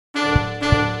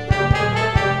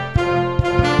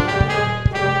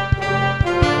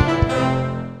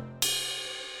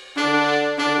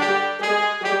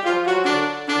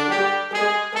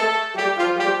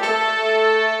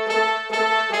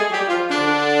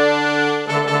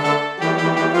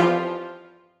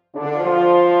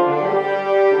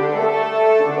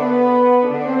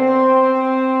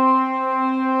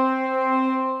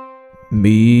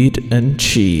Mead and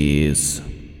cheese.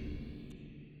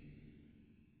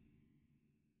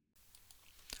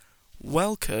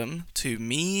 Welcome to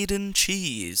Mead and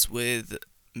Cheese with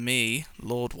me,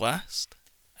 Lord West.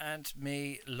 And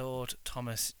me, Lord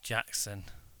Thomas Jackson.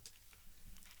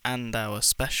 And our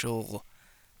special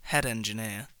head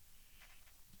engineer.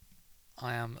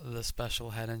 I am the special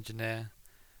head engineer,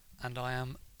 and I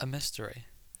am a mystery.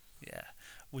 Yeah.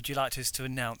 Would you like us to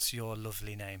announce your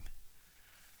lovely name?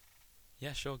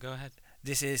 Yeah, sure, go ahead.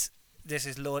 This is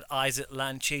Lord Isaac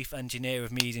Laing, Chief Engineer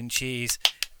of Mead and Cheese,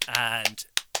 and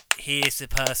he is the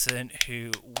person who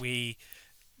we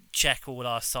check all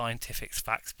our scientific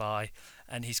facts by,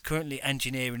 and he's currently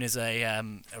engineering as a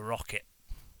rocket.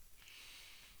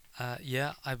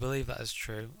 Yeah, I believe that is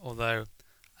true, although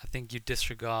I think you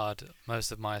disregard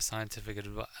most of my scientific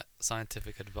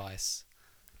advice.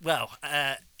 Well,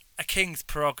 a king's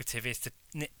prerogative is to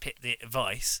nitpick the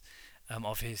advice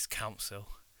of his council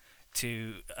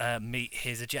to meet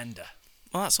his agenda.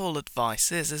 Well, that's all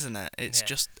advice is, isn't it? It's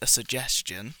just a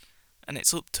suggestion, and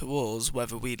it's up to us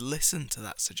whether we listen to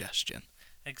that suggestion.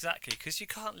 Exactly, because you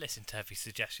can't listen to every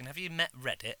suggestion. Have you met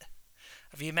Reddit?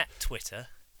 Have you met Twitter?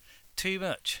 Too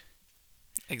much.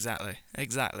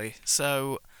 Exactly.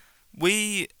 So,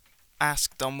 we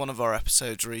asked on one of our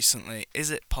episodes recently, is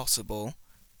it possible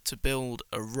to build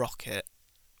a rocket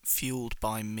fueled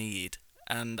by mead?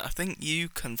 And I think you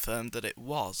confirmed that it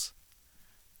was.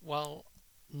 Well,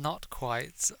 not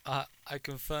quite. I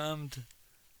confirmed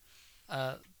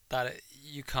that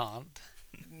you can't.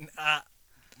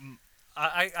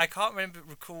 I can't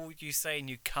recall you saying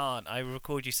you can't. I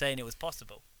recalled you saying it was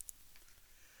possible.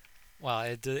 Well,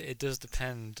 it does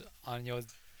depend on your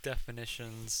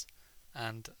definitions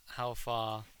and how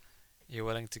far you're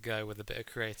willing to go with a bit of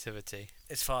creativity.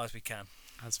 As far as we can.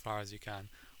 As far as you can.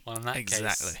 Well,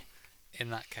 in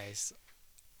that case,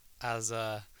 as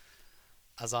I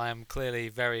am clearly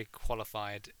very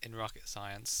qualified in rocket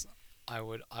science, I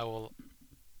will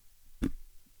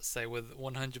say with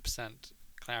 100%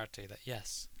 clarity that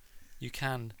yes, you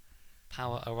can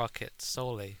power a rocket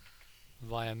solely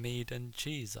via mead and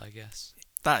cheese, I guess.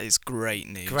 That is great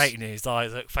news. Great news,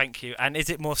 Isaac. Thank you. And is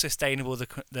it more sustainable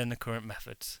than the current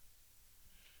methods?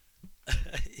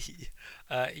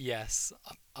 Yes,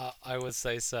 I would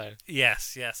say so.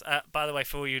 Yes. By the way,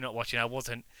 for all you not watching,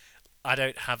 I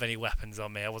don't have any weapons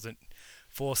on me. I wasn't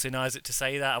forcing Isaac to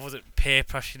say that. I wasn't peer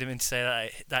pressuring him into say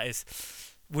that. That is.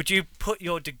 Would you put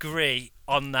your degree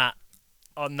on that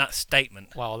statement?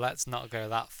 Well, let's not go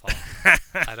that far.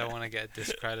 I don't want to get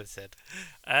discredited.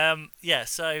 Yeah,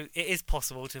 so it is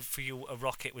possible to fuel a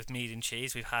rocket with mead and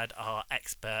cheese. We've had our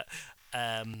expert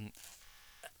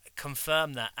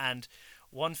confirm that, and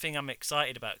one thing I'm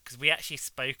excited about, because we actually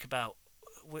spoke about,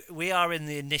 we are in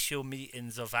the initial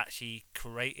meetings of actually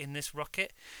creating this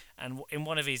rocket, and in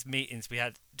one of these meetings we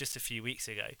had just a few weeks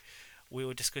ago, we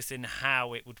were discussing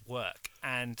how it would work,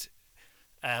 and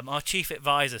our chief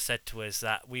advisor said to us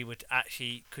that we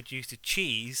could use the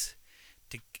cheese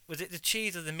was it the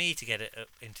cheese or the meat to get it up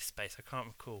into space? I can't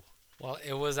recall. Well,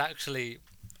 it was actually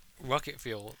rocket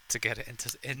fuel to get it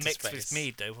into mixed space. With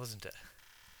mead, though, wasn't it?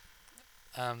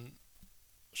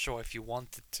 Sure, if you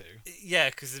wanted to. Yeah,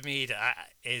 because the mead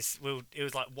it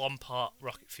was like 1 part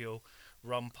rocket fuel,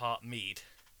 1 part mead,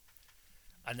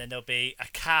 and then there'll be a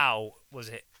cow.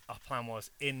 Our plan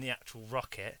was in the actual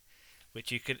rocket,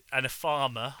 which you could, and a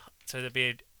farmer. So there'll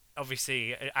be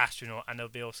obviously an astronaut, and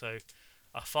there'll be also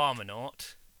a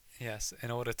farmer-naut. Yes,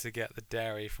 in order to get the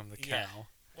dairy from the cow. Yeah.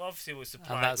 Well, obviously we'll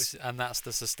supply and that's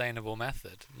the sustainable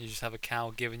method. You just have a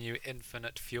cow giving you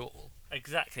infinite fuel.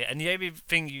 Exactly, and the only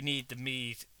thing you need the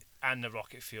mead and the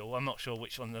rocket fuel, I'm not sure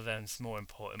which one of them is more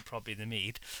important, probably the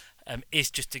mead,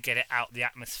 is just to get it out the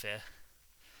atmosphere.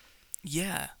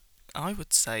 Yeah, I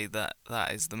would say that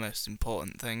is the most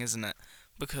important thing, isn't it?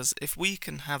 Because if we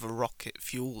can have a rocket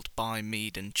fueled by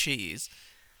mead and cheese,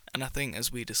 and I think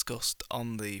as we discussed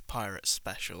on the Pirate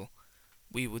Special,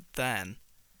 we would then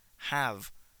have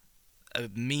a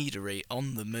meadery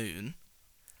on the moon,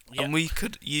 and we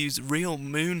could use real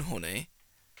moon honey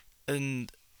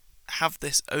and have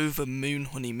this over moon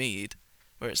honey mead,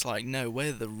 where it's like, no,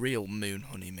 we're the real moon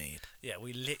honey mead. Yeah,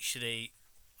 we literally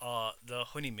are the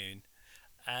honeymoon.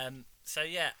 So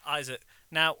yeah, Isaac,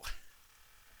 now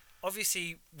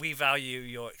obviously we value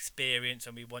your experience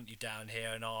and we want you down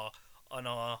here on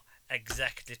our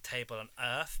executive table on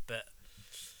Earth, but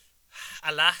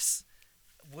alas,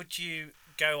 would you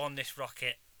go on this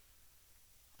rocket?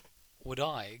 Would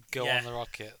I go on the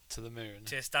rocket to the moon?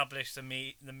 To establish the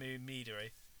moon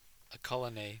meadery? A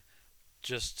colony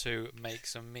just to make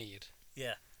some mead?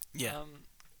 Yeah. Yeah.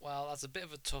 Well, that's a bit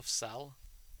of a tough sell.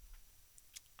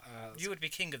 You would be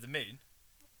king of the moon.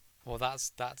 Well,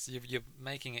 that's you're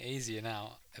making it easier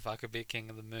now. If I could be king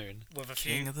of the moon With a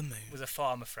King of the moon. with a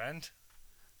farmer friend.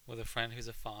 with a friend who's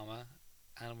a farmer,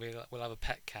 and we'll have a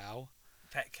pet cow.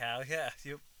 Pet cow, yeah.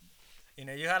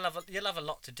 You'll have a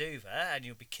lot to do there, and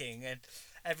you'll be king. And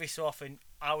every so often,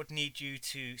 I would need you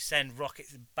to send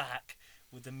rockets back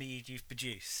with the mead you've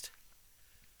produced.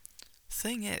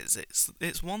 Thing is,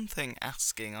 it's one thing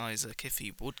asking Isaac if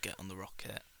he would get on the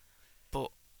rocket,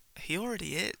 but he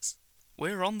already is.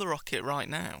 We're on the rocket right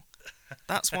now.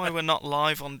 That's why we're not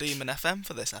live on Demon FM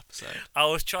for this episode. I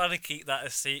was trying to keep that a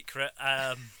secret.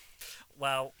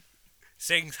 Well,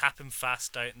 things happen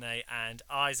fast, don't they? And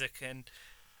Isaac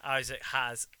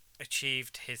has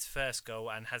achieved his first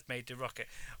goal and has made the rocket.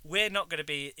 We're not going to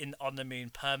be on the moon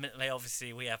permanently.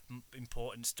 Obviously, we have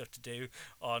important stuff to do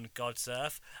on God's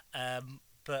Earth.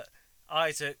 But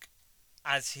Isaac,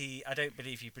 I don't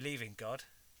believe you believe in God.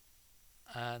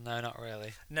 No, not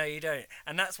really. No, you don't.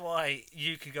 And that's why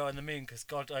you could go on the moon, because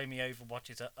God only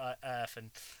overwatches Earth, and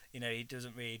he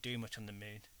doesn't really do much on the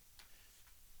moon.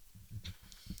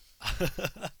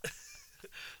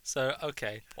 So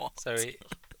okay. What? So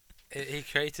he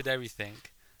created everything,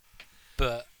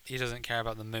 but he doesn't care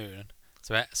about the moon.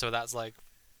 So that's like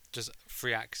just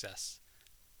free access.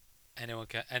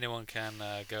 Anyone can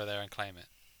go there and claim it.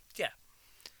 Yeah,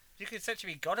 you could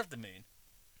essentially be God of the moon.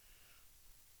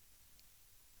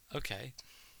 Okay.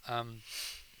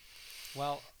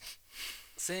 Well,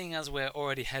 seeing as we're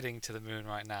already heading to the moon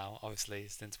right now, obviously,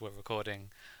 since we're recording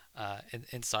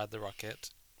inside the rocket.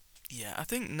 Yeah, I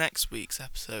think next week's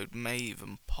episode may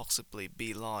even possibly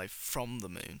be live from the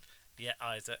moon. Yeah,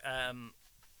 Isaac.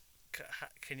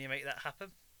 Can you make that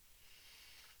happen?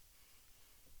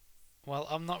 Well,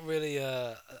 I'm not really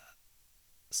a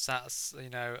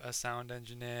sound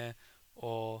engineer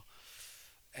or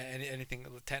anything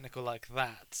technical like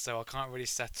that, so I can't really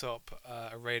set up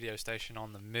a radio station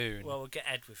on the moon. Well, we'll get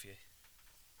Ed with you.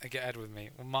 Get Ed with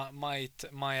me. Well,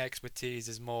 my expertise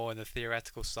is more in the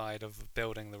theoretical side of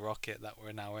building the rocket that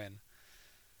we're now in.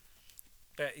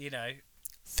 But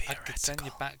I could send you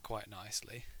back quite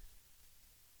nicely.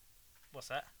 What's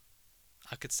that?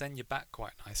 I could send you back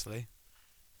quite nicely.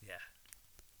 Yeah.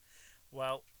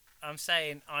 Well, I'm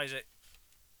saying, Isaac,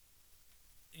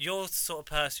 you're the sort of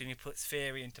person who puts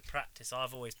theory into practice.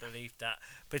 I've always believed that,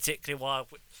 particularly while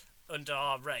under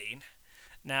our reign.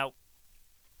 Now,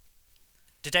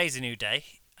 today's a new day.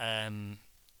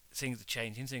 Things are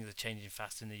changing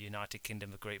fast in the United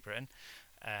Kingdom of Great Britain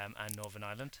and Northern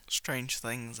Ireland. Strange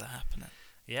things are happening.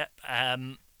 Yep.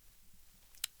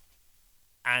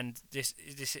 And this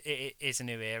is a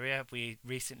new area. We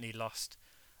recently lost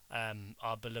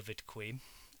our beloved Queen,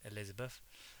 Elizabeth,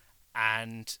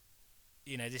 and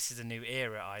this is a new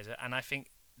era, Isaac. And I think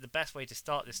the best way to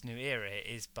start this new era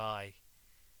is by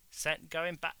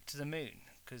going back to the moon,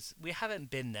 because we haven't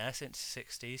been there since the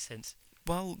 60s.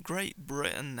 Well, Great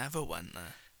Britain never went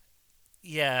there.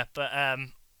 Yeah, but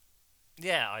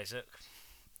yeah, Isaac.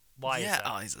 Why is that?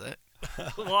 Isaac.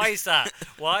 Why is that?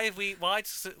 Why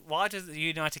does the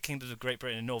United Kingdom of Great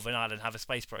Britain and Northern Ireland have a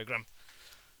space program?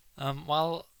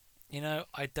 Well,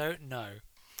 I don't know.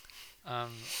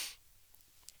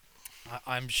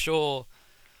 I'm sure.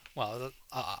 Well,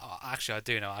 actually, I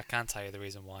do know. I can tell you the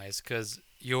reason why. Is because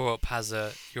Europe has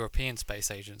a European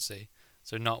Space Agency,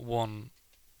 so not one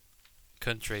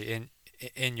country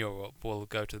in Europe will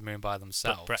go to the moon by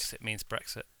themselves. But Brexit means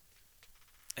Brexit.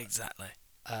 Exactly.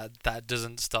 That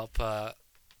doesn't stop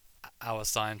our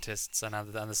scientists and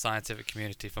the scientific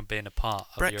community from being a part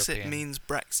of Brexit European. means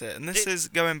Brexit, and this is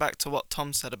going back to what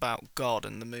Tom said about God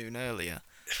and the moon earlier.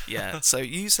 Yeah, so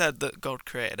you said that God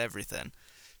created everything,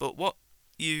 but what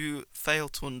you fail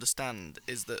to understand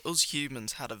is that us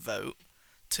humans had a vote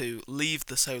to leave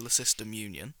the solar system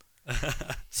union,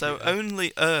 so Yeah.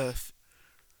 only Earth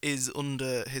is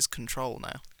under his control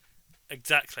now.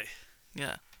 Exactly.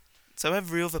 Yeah, so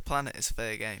every other planet is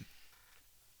fair game.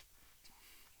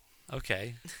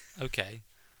 Okay.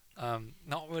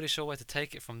 Not really sure where to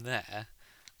take it from there.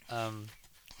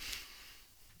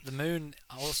 The moon.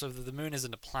 Also, the moon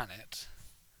isn't a planet.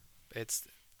 It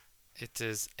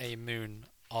is a moon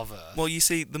of Earth. Well, you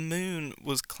see, the moon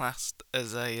was classed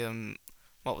as a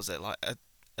what was it, like a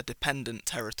dependent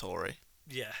territory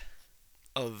Yeah.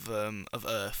 of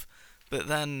Earth, but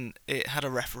then it had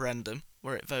a referendum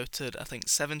where it voted, I think,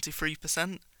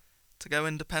 73% to go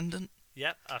independent.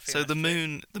 Yep. I think So that's the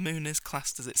true. moon is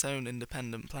classed as its own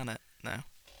independent planet now.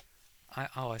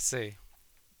 I see.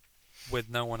 With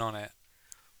no one on it.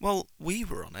 Well, we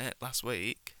were on it last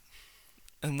week,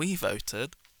 and we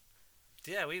voted.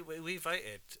 Yeah, we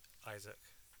voted, Isaac.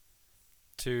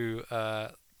 To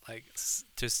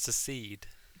to secede.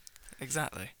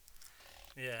 Exactly.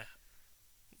 Yeah.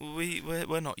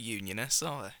 We're not unionists,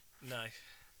 are we? No.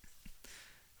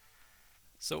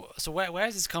 So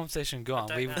where's this conversation gone?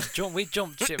 don't know. We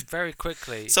jumped ship very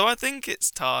quickly. So I think it's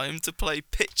time to play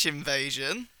Pitch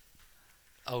Invasion.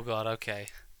 Oh god, okay.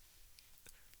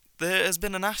 There has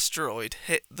been an asteroid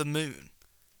hit the moon.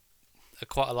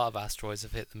 Quite a lot of asteroids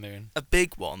have hit the moon. A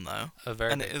big one, though. A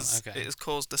very And big one. Okay. it has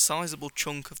caused a sizable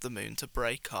chunk of the moon to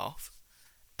break off.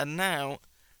 And now,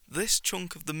 this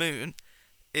chunk of the moon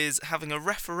is having a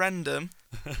referendum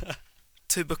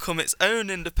to become its own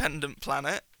independent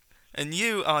planet. And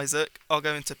you, Isaac, are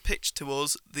going to pitch to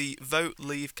us the Vote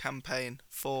Leave campaign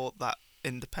for that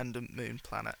independent moon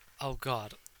planet. Oh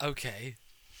god. Okay.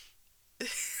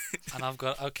 And I'm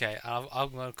going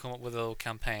to come up with a little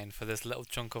campaign for this little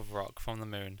chunk of rock from the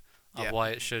moon of Yeah. why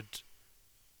it should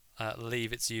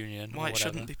leave its union. Why or it whatever.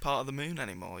 shouldn't be part of the moon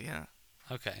anymore, yeah.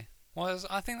 Okay. Well,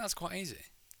 I think that's quite easy.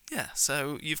 Yeah,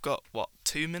 so you've got,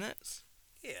 2 minutes?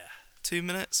 Yeah. 2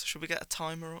 minutes? Should we get a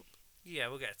timer up? Yeah,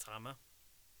 we'll get a timer.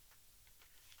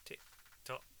 Tick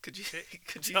tock. Could you Tick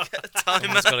get a timer?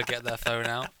 Someone's got to get their phone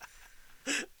out.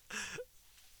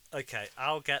 Okay,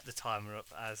 I'll get the timer up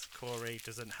as Corey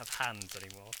doesn't have hands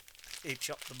anymore. He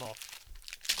chopped them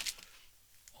off.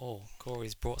 Oh,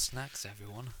 Corey's brought snacks,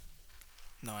 everyone.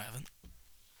 No, I haven't.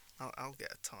 I'll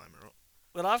get a timer up.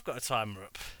 Well, I've got a timer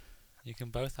up. You can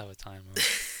both have a timer.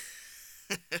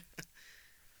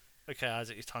 Okay,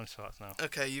 Isaac, your time starts now.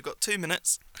 Okay, you've got 2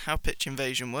 minutes. How Pitch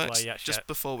Invasion works. Well, yeah, Just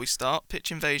before we start,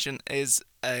 Pitch Invasion is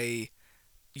a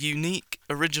unique,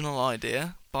 original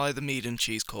idea by the Mead and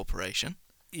Cheese Corporation.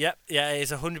 Yep, yeah, it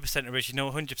is 100%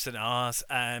 original, 100% ours.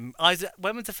 Isaac,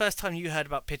 when was the first time you heard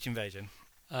about Pitch Invasion?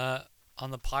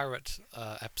 On the pirate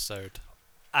episode.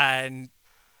 And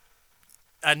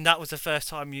that was the first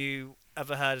time you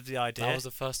ever heard of the idea? That was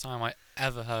the first time I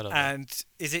ever heard of it. And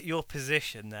is it your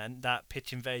position then that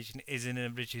Pitch Invasion is an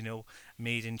original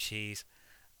Mead and Cheese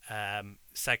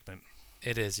segment?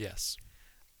 It is, yes.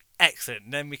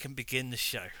 Excellent. Then we can begin the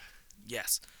show.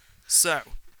 Yes. So,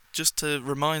 just to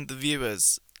remind the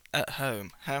viewers at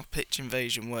home how Pitch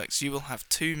Invasion works, you will have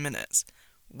 2 minutes.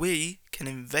 We can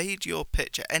invade your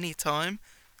pitch at any time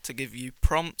to give you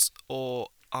prompts or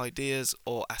ideas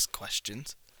or ask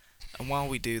questions. And while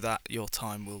we do that, your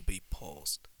time will be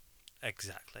paused.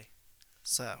 Exactly.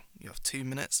 So, you have 2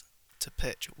 minutes to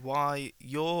pitch why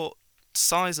your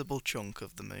sizable chunk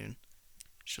of the moon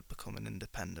should become an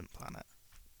independent planet.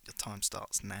 Your time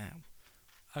starts now.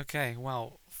 Okay,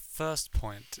 well, first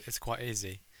point is quite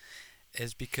easy.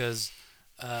 Is because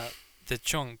the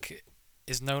chunk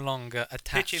is no longer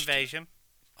attached. Pitch Invasion.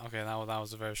 Okay, that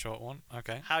was a very short one.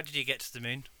 Okay. How did you get to the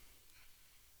moon?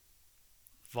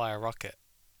 Via rocket.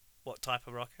 What type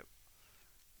of rocket?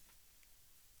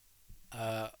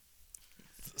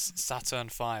 Saturn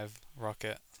V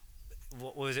rocket.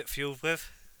 What was it fueled with?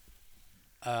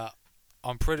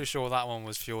 I'm pretty sure that one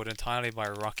was fueled entirely by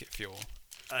rocket fuel.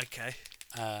 Okay.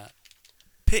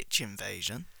 Pitch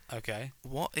Invasion. Okay.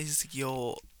 What is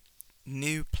your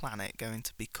new planet going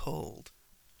to be called?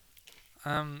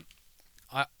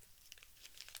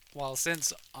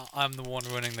 Since I'm the one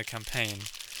running the campaign,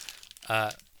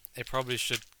 it probably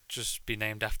should just be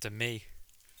named after me.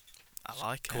 I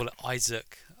like Call it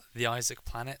Isaac, the Isaac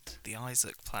planet. The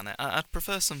Isaac planet. I'd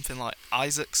prefer something like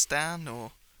Isaac Stan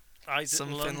or Isaac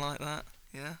something Lund. like that.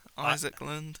 Yeah, Isaac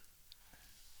Lund.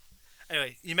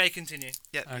 Anyway, you may continue.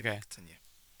 Yeah. you Okay. Continue.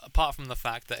 Apart from the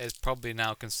fact that it's probably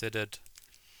now considered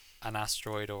an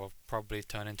asteroid or probably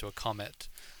turn into a comet,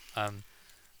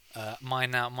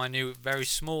 my new very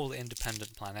small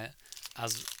independent planet,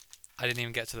 as I didn't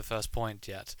even get to the first point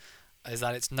yet, is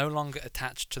that it's no longer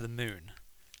attached to the moon.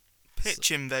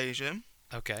 Pitch Invasion.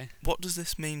 Okay. What does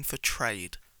this mean for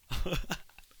trade?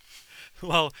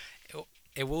 Well,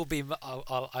 it will be.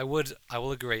 I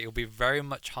will agree. It will be very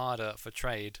much harder for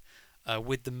trade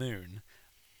with the moon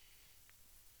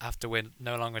after we're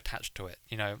no longer attached to it.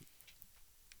 You know,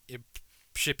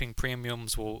 shipping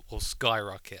premiums will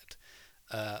skyrocket.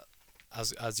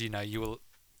 As you know, you will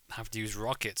have to use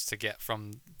rockets to get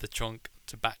from the chunk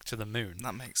to back to the moon.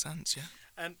 That makes sense, yeah.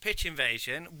 Pitch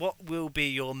Invasion, what will be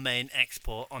your main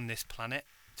export on this planet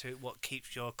to what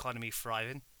keeps your economy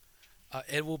thriving?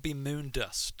 It will be moon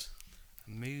dust.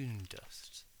 Moon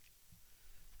dust.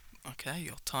 Okay,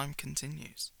 your time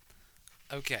continues.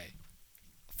 Okay.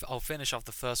 I'll finish off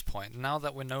the first point. Now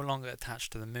that we're no longer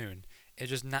attached to the moon, it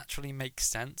just naturally makes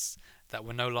sense that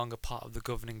we're no longer part of the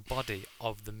governing body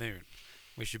of the moon.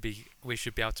 We should be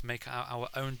able to make our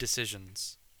own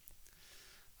decisions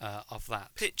of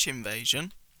that. Pitch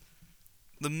Invasion.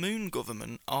 The moon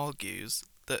government argues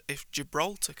that if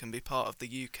Gibraltar can be part of the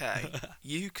UK,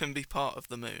 you can be part of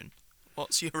the moon.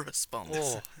 What's your response?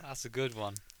 Oh, that's a good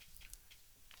one.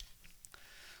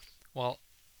 Well,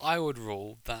 I would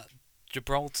rule that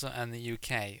Gibraltar and the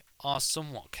UK are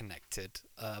somewhat connected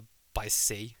by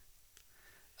sea,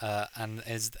 and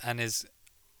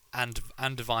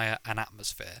via an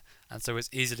atmosphere, and so it's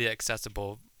easily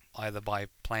accessible either by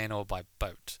plane or by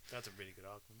boat. That's a really good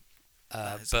argument.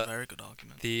 That is but a very good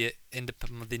argument. the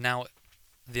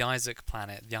Isaac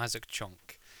planet, the Isaac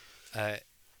chunk,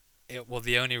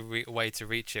 the only way to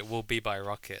reach it will be by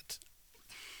rocket,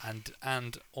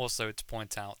 and also to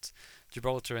point out,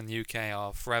 Gibraltar and the UK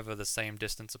are forever the same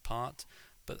distance apart,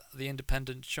 but the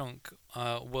independent chunk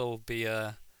will be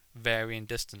varying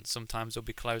distance. Sometimes it'll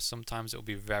be close, sometimes it'll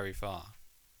be very far.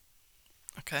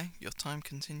 Okay, your time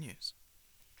continues.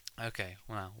 Okay,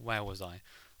 well, where was I?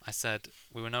 I said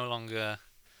we were no longer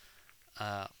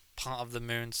part of the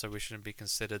moon, so we shouldn't be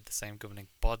considered the same governing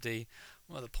body.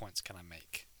 What other points can I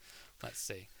make? Let's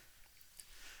see.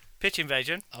 Pitch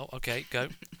invasion. Oh, okay, go.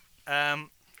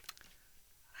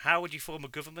 How would you form a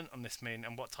government on this moon,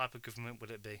 and what type of government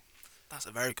would it be? That's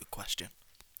a very good question.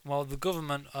 Well, the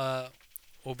government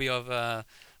will be of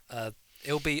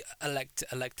it'll be an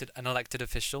elected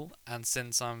official, and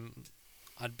since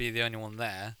I'd be the only one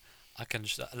there, I can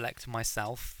just elect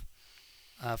myself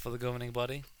for the governing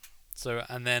body. So,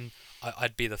 and then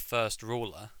I'd be the first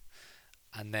ruler,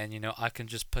 and then I can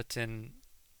just put in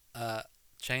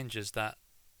changes that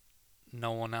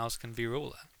no one else can be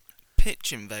ruler.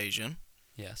 Pitch invasion.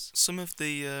 Yes. Some of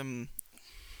the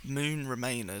moon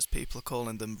remainers, people are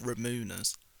calling them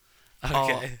remooners,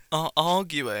 Okay. are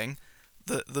arguing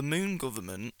that the moon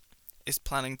government is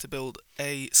planning to build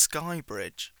a sky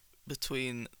bridge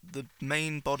between the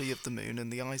main body of the moon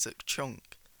and the Isaac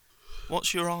chunk.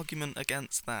 What's your argument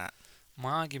against that?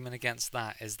 My argument against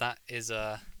that is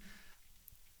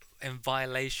in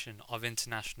violation of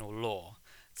international law,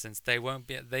 since they won't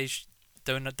be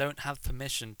don't have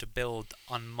permission to build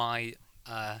on my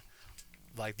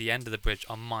the end of the bridge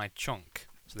on my chunk,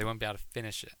 so they won't be able to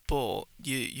finish it. But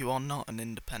you are not an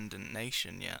independent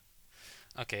nation yet.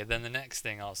 Okay, then the next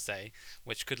thing I'll say,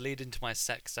 which could lead into my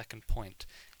second point,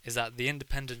 is that the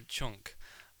independent chunk,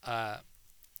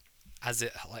 as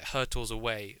it hurtles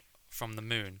away from the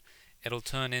moon, it'll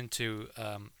turn into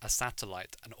a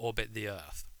satellite and orbit the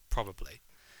Earth, probably.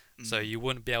 So you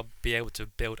wouldn't be able to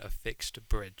build a fixed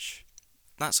bridge.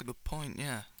 That's a good point,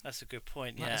 yeah. That's a good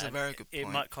point, That is a very good point. It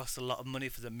might cost a lot of money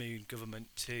for the moon government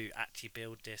to actually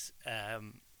build this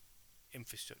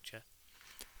infrastructure.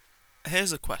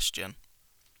 Here's a question.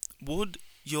 Would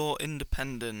your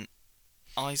independent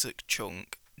Isaac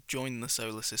chunk join the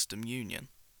Solar System Union?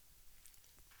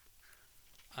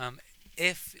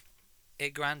 If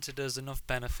it granted us enough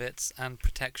benefits and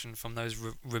protection from those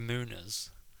remooners.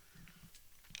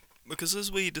 Because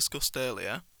as we discussed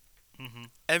earlier,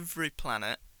 every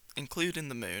planet, including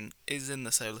the moon, is in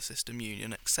the Solar System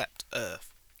Union except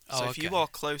Earth. So if you are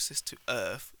closest to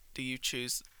Earth, do you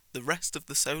choose the rest of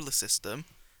the Solar System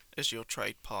as your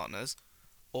trade partners,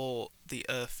 or the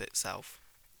Earth itself?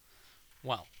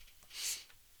 Well,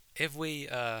 if we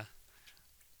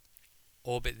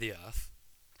orbit the Earth,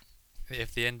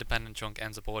 if the independent chunk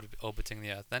ends up orbiting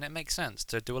the Earth, then it makes sense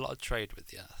to do a lot of trade with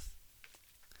the Earth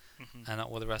and not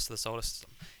with the rest of the solar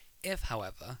system. If,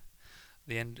 however,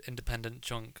 the independent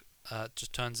chunk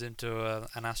just turns into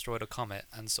an asteroid or comet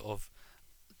and sort of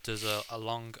does a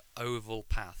long oval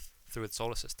path through the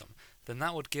solar system, then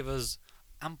that would give us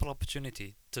ample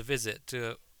opportunity to visit,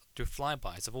 to do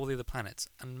flybys of all the other planets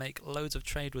and make loads of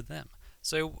trade with them.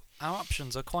 So our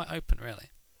options are quite open, really.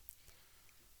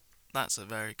 That's a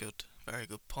very good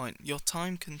point. Your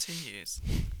time continues.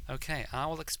 Okay, I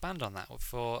will expand on that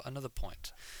for another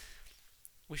point.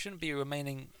 We shouldn't be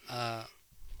remaining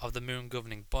of the moon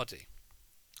governing body,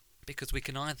 because we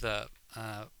can either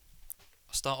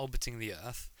start orbiting the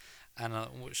Earth, and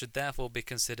which should therefore be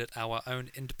considered our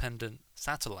own independent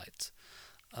satellite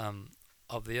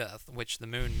of the Earth, which the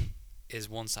moon is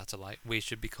one satellite, we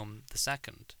should become the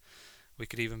second. We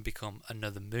could even become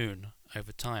another moon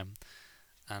over time,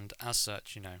 and as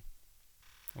such,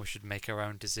 we should make our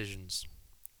own decisions.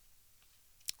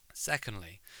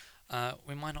 Secondly,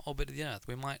 we might not orbit the Earth,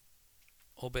 we might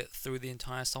orbit through the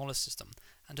entire solar system.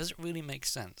 And does it really make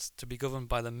sense to be governed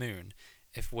by the moon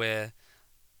if we're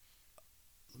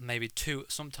maybe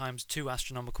sometimes two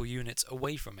astronomical units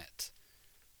away from it?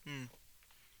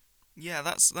 Yeah,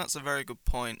 that's a very good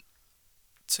point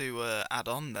to add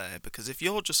on there, because if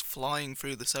you're just flying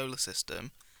through the solar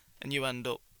system and you end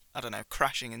up,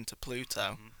 crashing into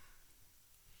Pluto,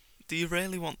 Do you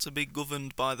really want to be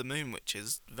governed by the moon, which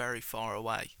is very far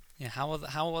away? Yeah,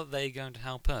 how are they going to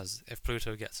help us if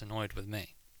Pluto gets annoyed with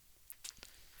me?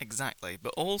 Exactly,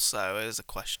 but also, here's a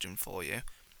question for you.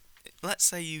 Let's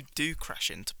say you do crash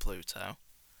into Pluto.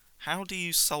 How do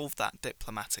you solve that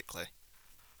diplomatically?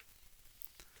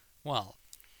 Well,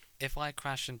 if my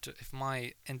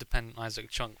independent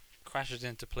Isaac chunk crashes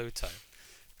into Pluto,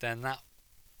 then that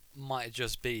might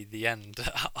just be the end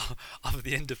of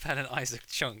the independent Isaac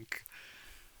chunk.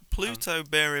 Pluto,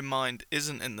 bear in mind,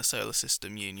 isn't in the Solar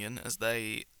System Union, as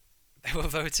they were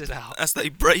voted out. As they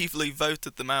bravely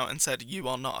voted them out and said, you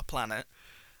are not a planet.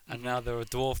 And now they're a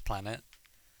dwarf planet.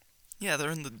 Yeah,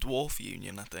 they're in the Dwarf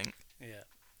Union, I think. Yeah.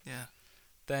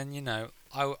 Then,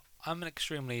 I'm an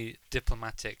extremely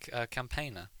diplomatic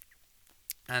campaigner.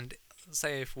 And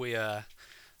say if we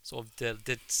sort of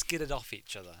did skidded off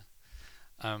each other,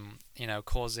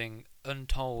 causing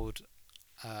untold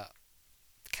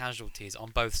casualties on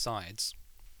both sides,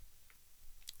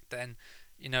 then,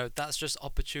 that's just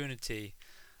opportunity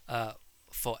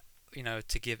for,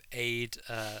 to give aid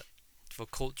for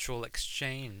cultural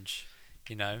exchange,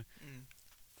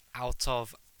 out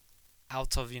of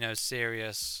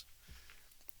serious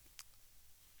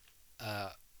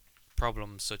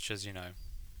problems such as, a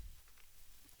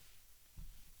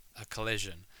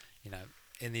collision,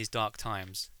 in these dark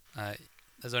times.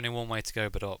 There's only one way to go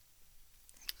but up.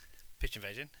 Pitch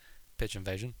invasion. Pitch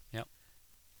invasion, yep.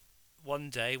 One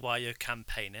day, while you're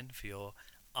campaigning for your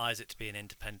Isaac to be an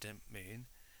independent moon,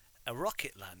 a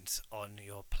rocket lands on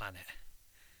your planet.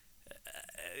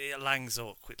 It lands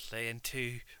awkwardly, and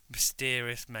two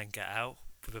mysterious men get out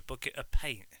with a bucket of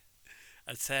paint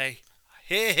and say,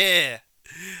 "Here!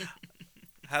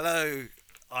 Hello,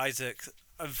 Isaac.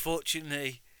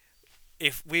 Unfortunately,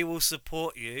 if we will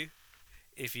support you,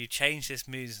 if you change this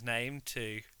moon's name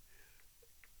to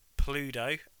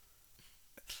Pluto,"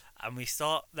 and we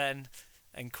start then,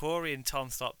 and Corey and Tom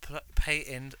start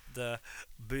painting the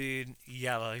moon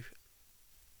yellow.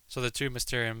 So the two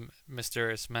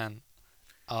mysterious men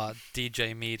are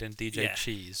DJ Mead and DJ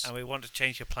Cheese. And we want to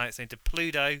change your planet's name to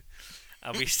Pluto,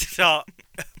 and we start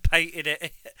painting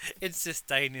it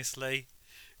instantaneously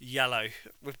yellow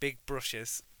with big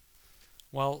brushes.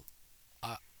 Well,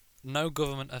 no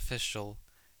government official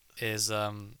is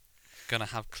going to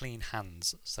have clean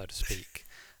hands, so to speak.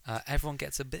 Everyone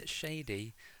gets a bit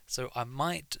shady, so I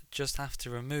might just have to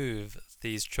remove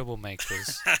these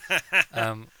troublemakers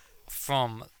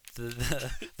from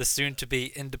the soon-to-be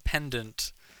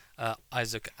independent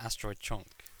Isaac asteroid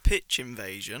chunk. Pitch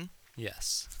invasion.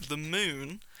 Yes. The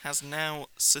moon has now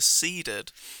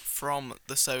seceded from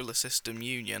the Solar System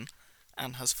Union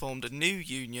and has formed a new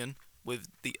union with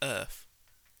the Earth.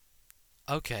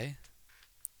 Okay.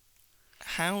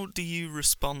 How do you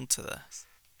respond to this?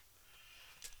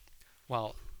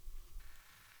 Well,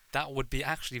 that would be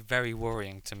actually very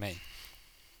worrying to me.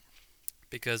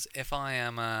 Because if I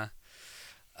am a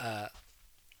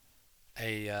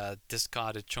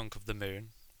discarded chunk of the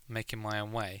moon, making my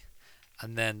own way,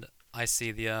 and then I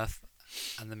see the Earth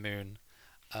and the moon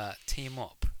team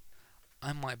up,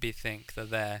 I might think that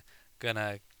they're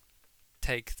gonna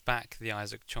take back the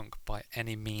Isaac chunk by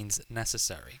any means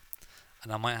necessary,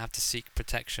 and I might have to seek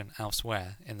protection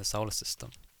elsewhere in the solar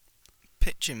system.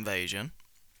 Pitch invasion.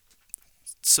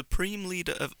 Supreme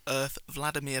leader of Earth,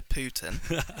 Vladimir Putin,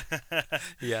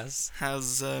 yes,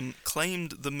 has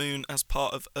claimed the moon as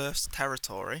part of Earth's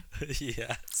territory.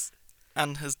 Yes.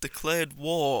 And has declared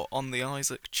war on the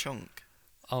Isaac chunk.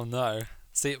 Oh no.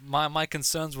 See, my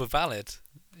concerns were valid,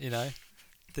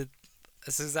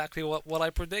 That's exactly what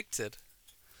I predicted.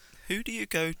 Who do you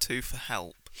go to for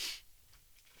help?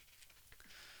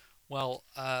 Well,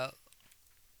 the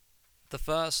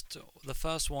first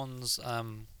ones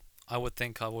I would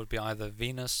think I would be either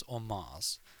Venus or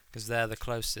Mars, because they're the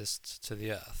closest to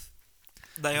the Earth.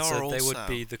 They would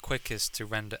be the quickest to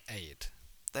render aid.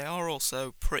 They are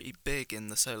also pretty big in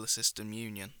the Solar System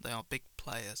Union. They are big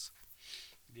players.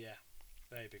 Yeah,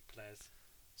 very big players.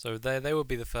 So they would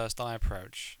be the first I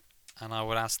approach, and I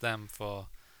would ask them for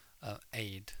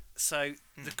aid. So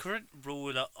the current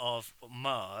ruler of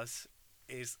Mars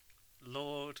is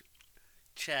Lord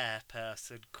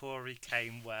Chairperson Corey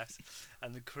Kane West,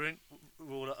 and the current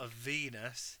ruler of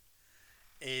Venus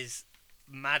is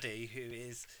Maddie, who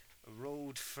is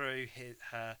ruled through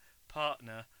her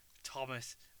partner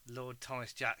Lord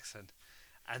Thomas Jackson.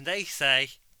 And they say,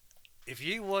 if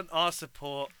you want our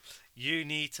support, you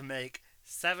need to make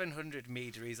 700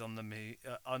 meters on the moon,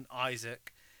 on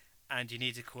Isaac, and you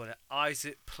need to call it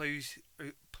Isaac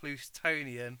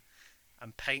Plutonian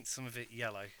and paint some of it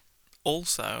yellow.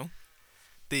 Also,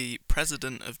 the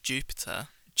president of Jupiter,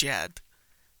 Jed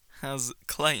has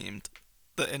claimed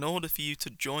that in order for you to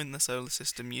join the Solar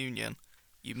System Union,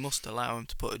 you must allow him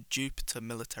to put a Jupiter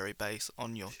military base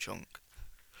on your chunk.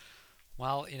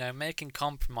 Well, making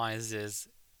compromises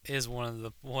is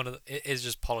it is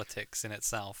just politics in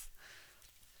itself.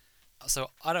 So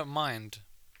I don't mind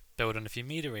building a few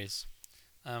meteors.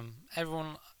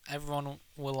 Everyone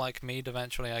will like mead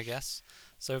eventually, I guess.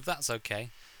 So if that's okay.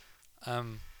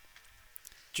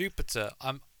 Jupiter,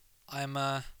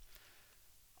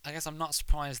 I guess I'm not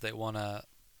surprised they want to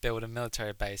build a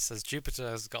military base, as Jupiter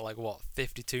has got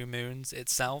 52 moons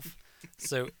itself.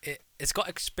 So it's got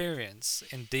experience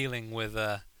in dealing with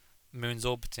moons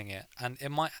orbiting it, and it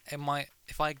might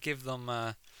if I give them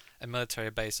a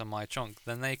military base on my chunk,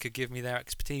 then they could give me their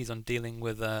expertise on dealing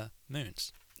with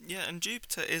moons. Yeah, and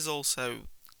Jupiter is also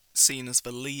seen as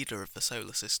the leader of the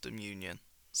Solar System Union,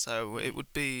 so it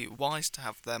would be wise to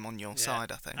have them on your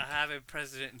side, I think. Having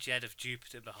President Jed of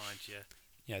Jupiter behind you.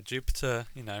 Yeah, Jupiter,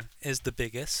 is the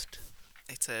biggest.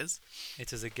 It is.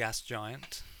 It is a gas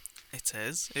giant. It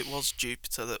is. It was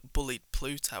Jupiter that bullied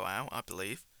Pluto out, I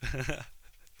believe.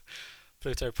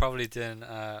 Pluto probably didn't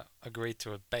agree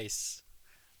to a base,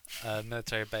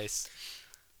 military base.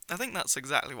 I think that's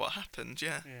exactly what happened,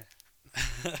 yeah.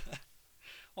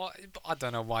 Well, I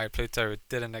don't know why Pluto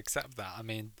didn't accept that. I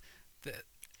mean,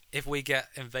 if we get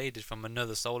invaded from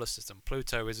another solar system,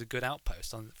 Pluto is a good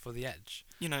outpost for the edge.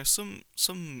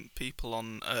 Some people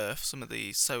on Earth, some of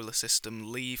the solar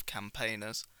system leave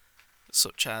campaigners,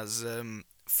 such as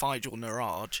Figel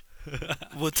Niraj,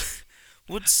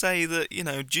 would say that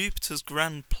Jupiter's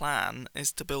grand plan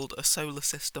is to build a solar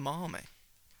system army.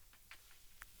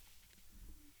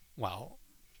 Well,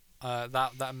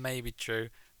 that may be true,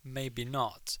 maybe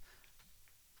not.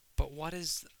 But what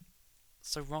is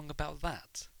so wrong about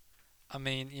that? I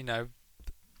mean,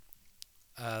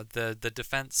 the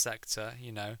defense sector,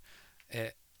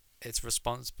 it's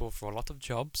responsible for a lot of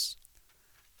jobs,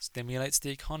 stimulates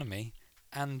the economy,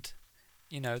 and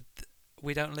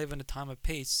we don't live in a time of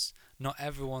peace. Not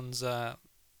everyone's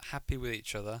happy with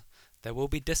each other. There will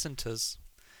be dissenters,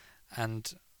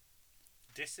 and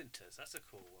Dissenters, that's a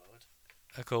cool word.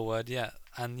 a cool word, yeah.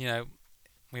 And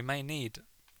we may need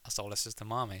a solar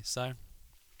system army. So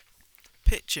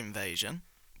Pitch invasion.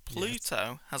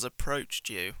 Pluto has approached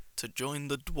you to join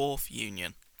the Dwarf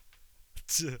Union.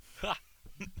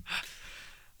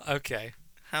 Okay.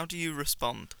 How do you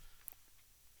respond?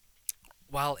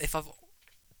 Well, if I've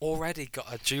already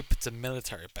got a Jupiter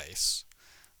military base,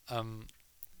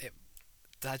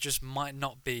 that just might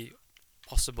not be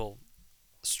possible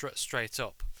straight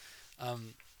up.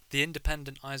 The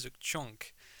independent Isaac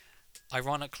chunk,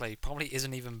 ironically, probably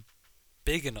isn't even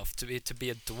big enough to be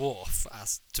a dwarf,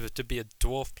 to be a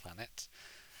dwarf planet.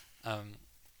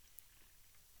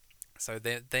 So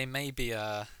they may be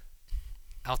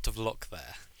out of luck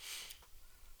there.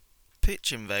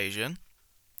 Pitch invasion.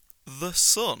 The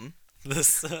Sun,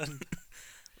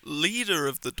 leader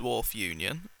of the Dwarf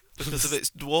Union, because of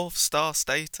its dwarf star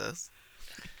status.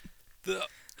 The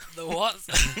what?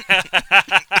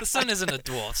 The Sun isn't a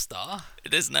dwarf star.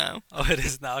 It is now. Oh, it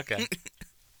is now. Okay.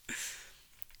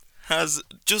 Has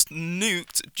just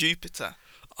nuked Jupiter.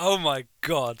 Oh my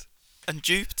god. And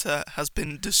Jupiter has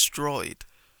been destroyed.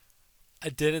 I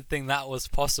didn't think that was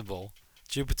possible.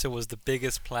 Jupiter was the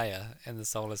biggest player in the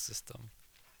solar system.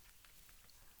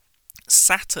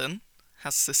 Saturn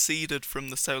has seceded from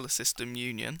the Solar System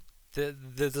Union.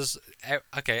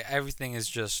 Everything is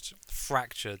just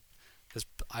fractured.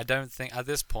 I don't think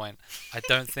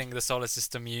the Solar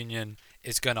System Union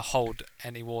is going to hold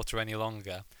any water any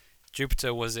longer.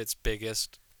 Jupiter was its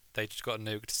biggest. They just got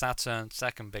nuked. Saturn,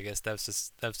 second biggest.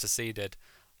 They've seceded.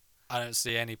 I don't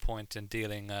see any point in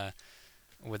dealing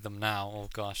with them now. Oh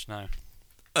gosh, no.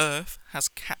 Earth has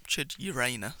captured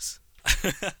Uranus.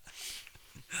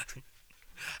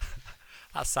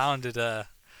 That sounded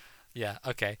yeah,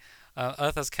 okay.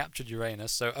 Earth has captured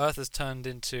Uranus, so Earth has turned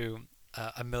into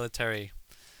a military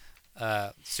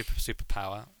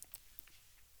superpower.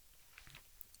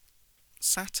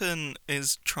 Saturn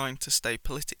is trying to stay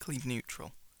politically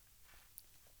neutral.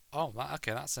 Oh,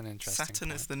 that's an interesting Saturn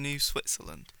point. is the new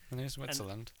Switzerland. The new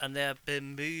Switzerland. And there have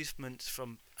been movements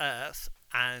from Earth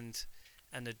and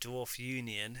the Dwarf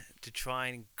Union to try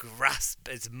and grasp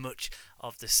as much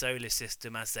of the solar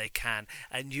system as they can.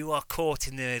 And you are caught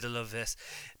in the middle of this.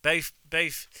 Both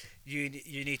you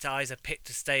need to either pick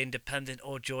to stay independent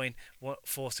or join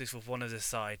forces with one of the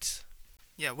sides.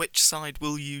 Yeah, which side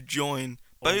will you join?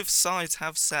 Both sides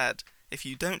have said, if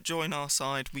you don't join our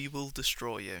side, we will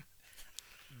destroy you.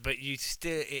 But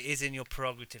it is in your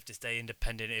prerogative to stay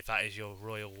independent if that is your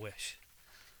royal wish.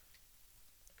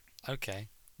 Okay.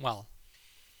 Well,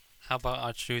 how about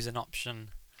I choose an option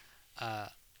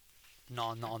not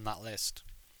on that list?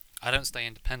 I don't stay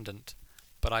independent,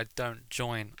 but I don't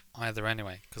join either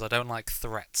anyway, because I don't like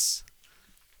threats.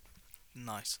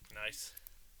 Nice. Nice.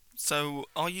 So,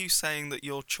 are you saying that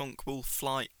your chunk will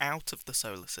fly out of the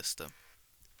solar system?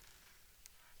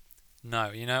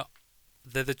 No,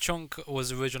 the chunk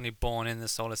was originally born in the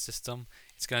solar system.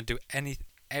 It's going to do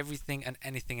everything and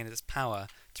anything in its power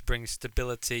to bring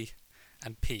stability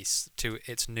and peace to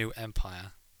its new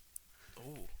empire.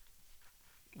 Ooh.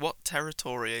 What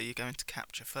territory are you going to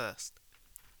capture first?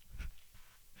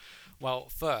 Well,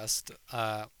 first,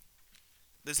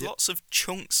 there's lots of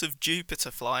chunks of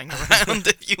Jupiter flying around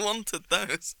if you wanted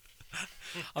those.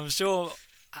 I'm sure,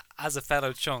 as a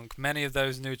fellow chunk, many of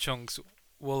those new chunks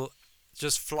will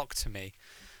just flock to me,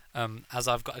 as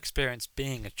I've got experience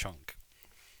being a chunk.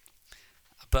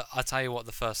 But I'll tell you what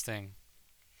the first thing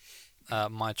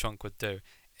my chunk would do.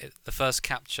 The first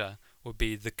capture would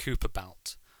be the Kuiper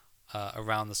belt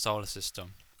around the solar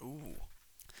system. Ooh.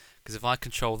 Because if I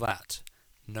control that,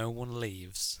 no one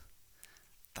leaves.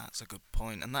 That's a good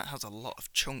point, and that has a lot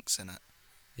of chunks in it.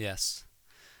 Yes.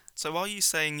 So are you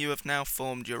saying you have now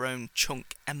formed your own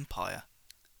chunk empire?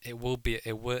 It will be.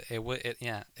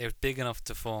 Yeah. It's big enough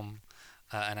to form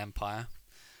an empire.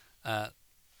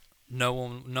 No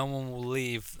one will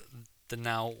leave the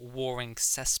now warring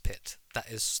cesspit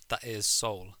that is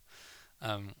Sol.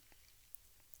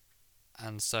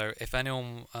 And so, if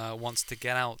anyone wants to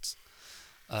get out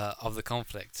of the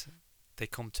conflict, they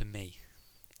come to me,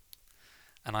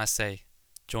 and I say,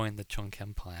 join the chunk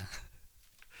empire.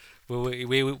 we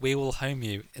will home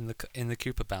you in the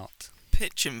Kuiper belt.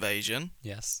 Pitch invasion.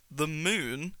 Yes. The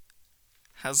moon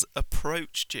has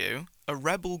approached you. A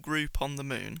rebel group on the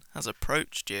moon has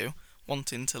approached you,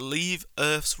 wanting to leave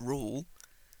Earth's rule,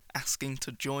 asking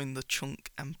to join the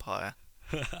chunk empire.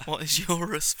 What is your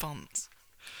response?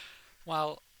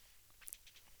 Well,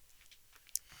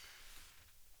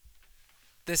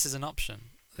 this is an option.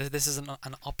 This is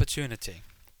an opportunity.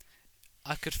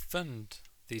 I could fund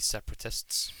these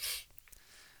separatists,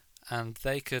 and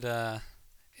they could.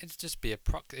 It'd just be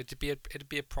it'd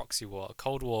be a proxy war, a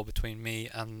cold war between me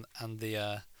and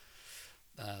the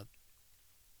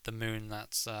moon.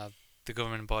 That's the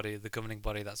governing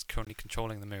body that's currently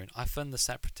controlling the moon. I fund the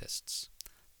separatists.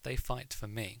 They fight for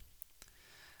me,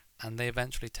 and they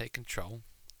eventually take control,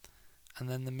 and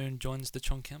then the moon joins the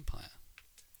chunk empire.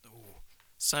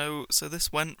 So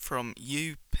this went from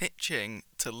you pitching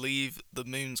to leave the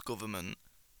moon's government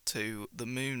to the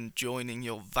moon joining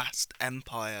your vast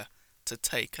empire to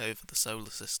take over the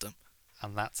solar system.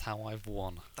 And that's how I've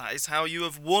won. That is how you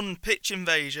have won Pitch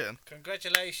Invasion.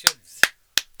 Congratulations.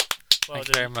 Thank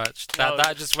you very much.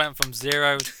 That just went from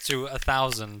 0 to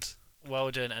 1,000. Well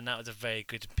done, and that was a very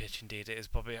good pitch indeed. It is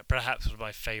probably perhaps one of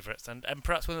my favourites, and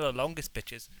perhaps one of the longest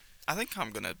pitches. I think I'm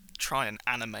going to try and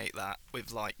animate that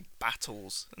with, like,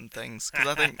 battles and things, because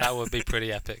I think... That would be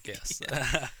pretty epic, yes.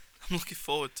 Yeah. I'm looking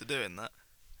forward to doing that.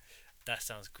 That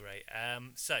sounds great.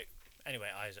 So, anyway,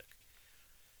 Isaac,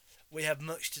 we have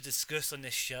much to discuss on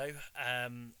this show.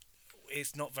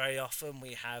 It's not very often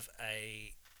we have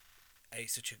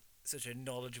such a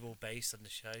knowledgeable base on the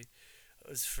show.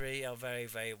 Us three are very,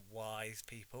 very wise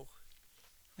people.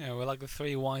 Yeah, we're like the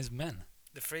three wise men.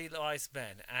 The three wise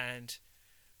men, and...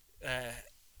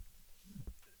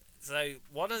 so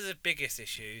one of the biggest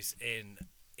issues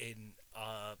in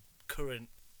our current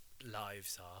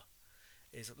lives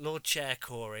is Lord Chair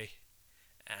Corey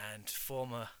and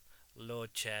former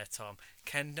Lord Chair Tom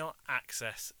cannot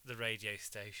access the radio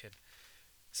station.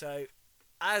 So,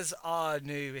 as our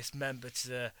newest member to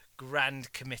the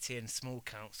Grand Committee and Small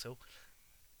Council,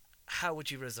 how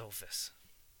would you resolve this?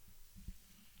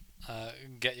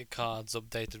 Get your cards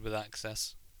updated with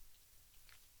access.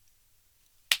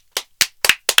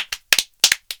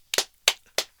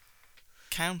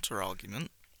 Counter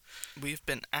argument. We've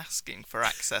been asking for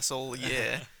access all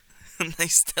year and they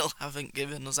still haven't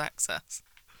given us access.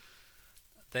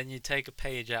 Then you take a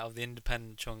page out of the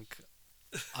independent chunk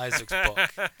Isaac's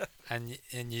book and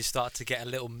you start to get a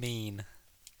little mean.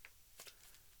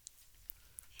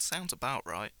 Sounds about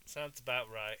right. Sounds about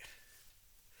right.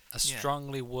 A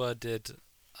strongly worded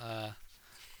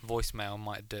voicemail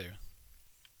might do.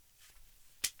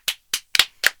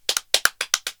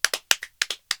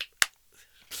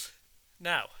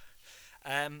 Now,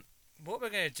 what we're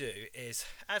going to do is,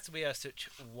 as we are such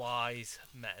wise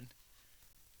men,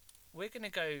 we're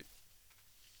going to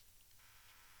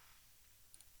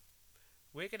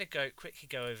quickly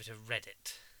go over to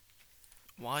Reddit.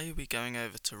 Why are we going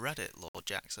over to Reddit, Lord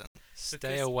Jackson?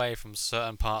 Stay away from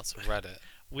certain parts of Reddit.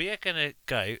 We are going to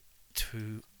go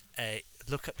to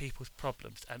look at people's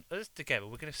problems, and us together,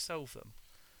 we're going to solve them.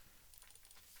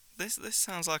 This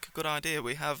sounds like a good idea.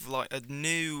 We have like a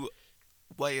new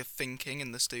way of thinking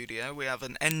in the studio. We have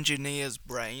an engineer's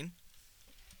brain.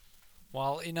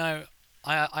 Well, I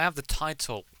have the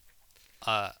title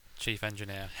chief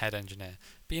engineer, head engineer,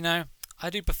 but I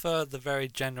do prefer the very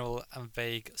general and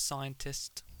vague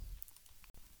scientist.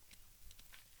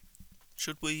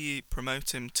 Should we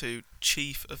promote him to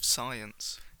Chief of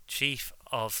Science? Chief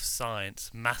of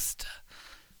Science, Master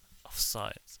of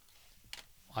Science.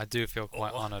 I do feel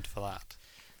quite honoured for that.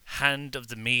 Hand of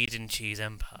the Mead and Cheese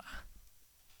Empire.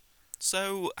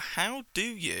 So, how do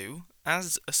you,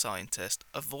 as a scientist,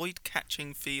 avoid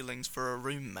catching feelings for a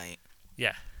roommate?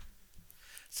 Yeah.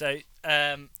 So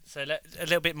a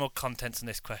little bit more content on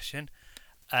this question.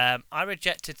 I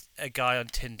rejected a guy on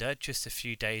Tinder just a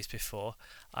few days before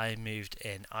I moved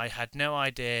in. I had no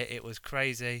idea it was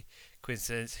crazy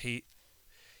coincidence.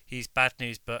 He's bad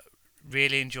news, but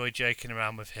really enjoyed joking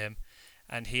around with him,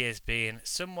 and he has been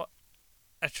somewhat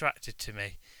attracted to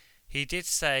me. He did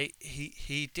say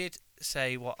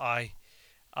what I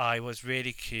was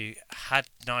really cute, had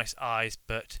nice eyes,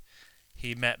 but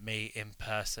he met me in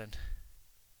person.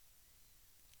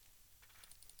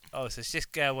 Oh, so this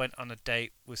girl went on a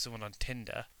date with someone on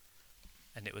Tinder,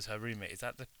 and it was her roommate. Is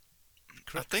that the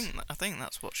crux? I think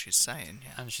that's what she's saying.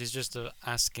 Yeah. And she's just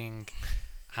asking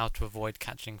how to avoid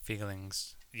catching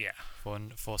feelings. Yeah.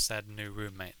 For said new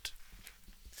roommate.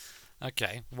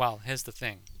 Okay. Well, here's the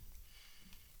thing.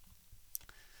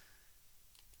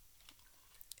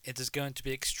 It is going to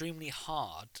be extremely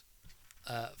hard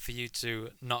for you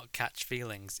to not catch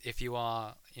feelings if you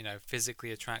are,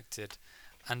 physically attracted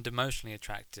and emotionally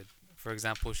attracted. For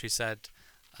example, she said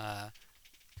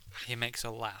he makes her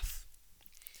laugh.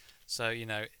 So,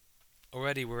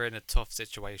 already we're in a tough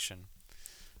situation.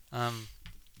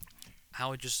 How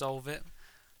would you solve it?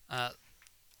 An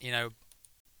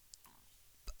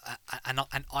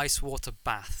ice water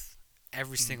bath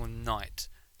every single night.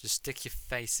 Just stick your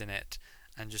face in it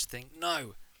and just think,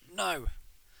 no.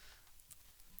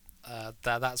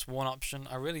 That's one option.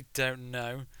 I really don't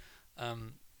know.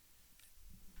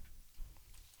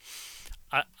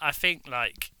 I think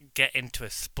get into a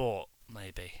sport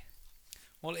maybe.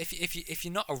 Well, if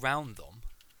you're not around them,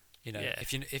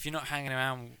 if you're not hanging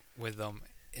around with them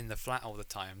in the flat all the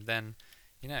time, then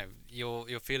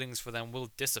your feelings for them will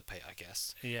dissipate, I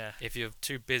guess. Yeah. If you're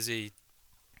too busy,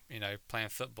 playing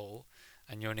football,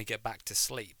 and you only get back to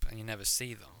sleep and you never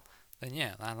see them,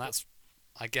 then that's,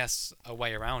 I guess, a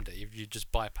way around it. You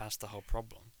just bypass the whole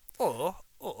problem. Or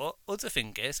other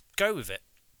thing is, go with it.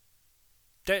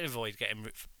 Don't avoid getting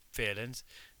feelings.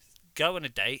 Go on a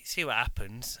date, see what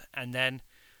happens, and then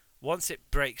once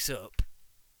it breaks up,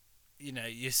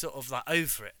 you're sort of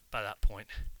over it by that point.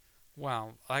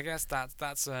 Well, I guess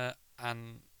that's an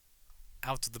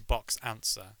out of the box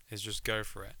answer, is just go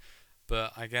for it.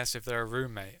 But I guess if they're a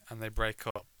roommate and they break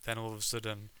up, then all of a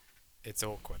sudden it's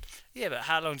awkward. Yeah, but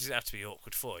how long does it have to be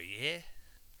awkward for? A year?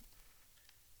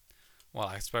 Well,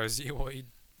 I suppose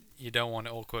you don't want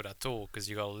it awkward at all, because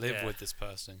you got to live with this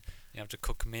person. You have to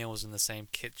cook meals in the same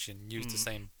kitchen, use the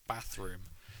same bathroom.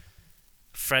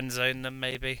 Friend zone them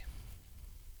maybe,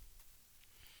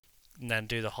 and then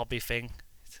do the hobby thing.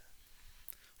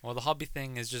 Well, the hobby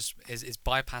thing is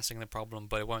bypassing the problem,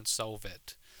 but it won't solve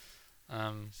it.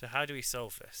 So how do we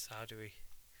solve this? How do we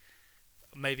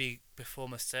maybe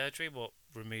perform a surgery what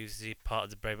removes the part of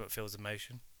the brain that feels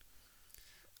emotion?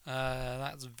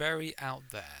 That's very out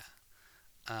there.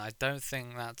 I don't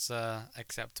think that's a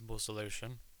acceptable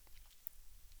solution.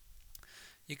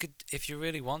 You could, if you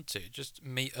really want to, just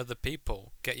meet other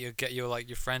people. Get your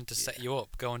friend to set you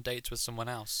up. Go on dates with someone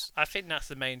else. I think that's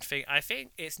the main thing. I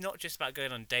think it's not just about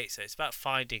going on dates. It's about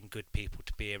finding good people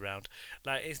to be around.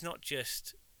 It's not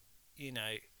just,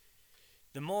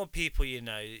 the more people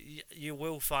you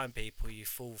will find people you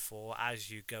fall for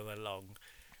as you go along.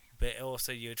 But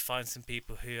also you'd find some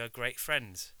people who are great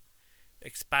friends.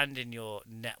 Expanding your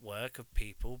network of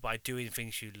people by doing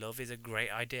things you love is a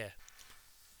great idea.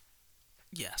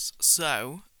 Yes,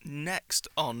 so, next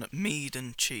on Mead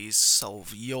and Cheese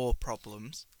Solve Your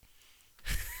Problems.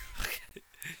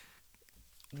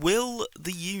 Will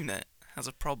the unit has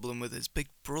a problem with his big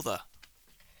brother.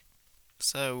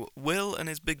 So, Will and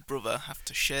his big brother have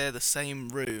to share the same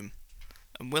room,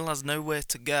 and Will has nowhere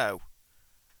to go.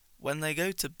 When they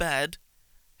go to bed,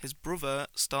 his brother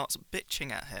starts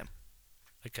bitching at him.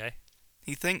 Okay.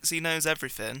 He thinks he knows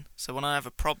everything, so when I have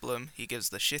a problem, he gives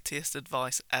the shittiest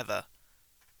advice ever,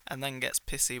 and then gets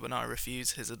pissy when I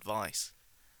refuse his advice.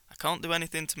 I can't do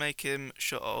anything to make him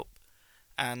shut up,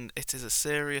 and it is a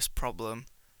serious problem,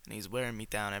 and he's wearing me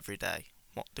down every day.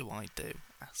 What do I do?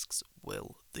 Asks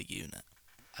Will the unit.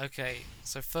 Okay,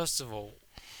 so first of all,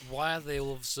 why are they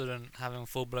all of a sudden having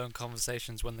full-blown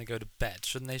conversations when they go to bed?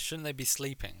 Shouldn't they be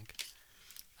sleeping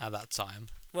at that time?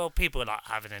 Well, people like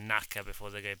having a natter before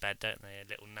they go to bed, don't they? A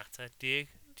little natter. Do you?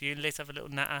 Do you and Liz have a little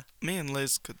natter? Me and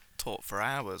Liz could talk for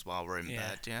hours while we're in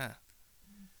bed, yeah.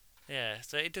 Yeah,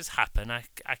 so it does happen. I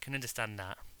can understand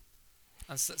that.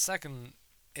 And second,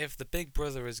 if the big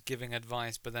brother is giving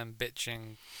advice but then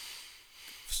bitching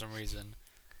for some reason,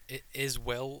 is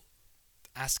Will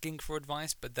asking for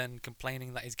advice but then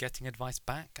complaining that he's getting advice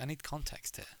back? I need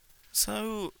context here.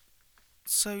 So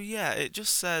yeah, it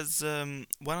just says when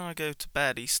I go to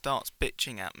bed, he starts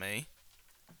bitching at me.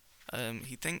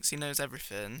 He thinks he knows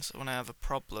everything, so when I have a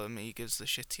problem, he gives the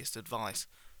shittiest advice.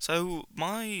 So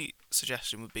my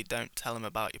suggestion would be don't tell him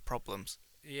about your problems.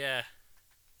 Yeah.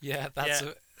 Yeah, that's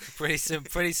a pretty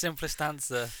simplest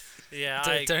answer.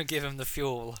 Yeah, don't give him the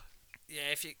fuel.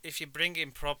 Yeah, if you bring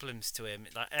in problems to him,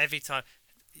 like every time,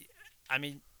 I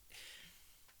mean,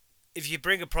 if you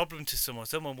bring a problem to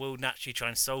someone will naturally try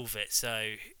and solve it.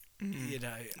 So, you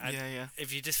know,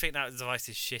 if you just think that advice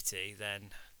is shitty, then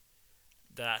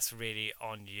that's really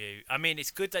on you. I mean,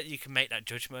 it's good that you can make that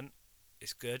judgment.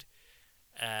 It's good.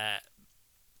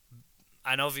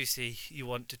 And obviously you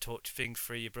want to talk things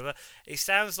through your brother. It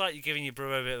sounds like you're giving your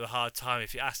brother a bit of a hard time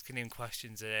if you're asking him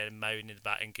questions and then moaning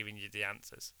about and giving you the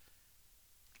answers.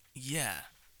 Yeah,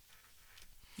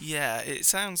 it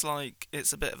sounds like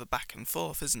it's a bit of a back and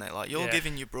forth, isn't it? Like, you're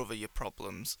giving your brother your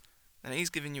problems, and he's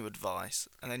giving you advice,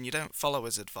 and then you don't follow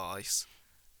his advice,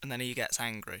 and then he gets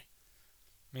angry.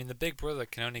 I mean, the big brother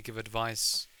can only give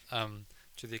advice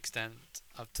to the extent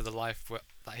up to the life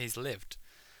that he's lived.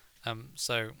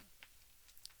 So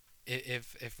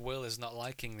if Will is not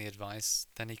liking the advice,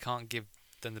 then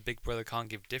the big brother can't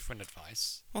give different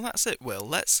advice. Well, that's it, Will.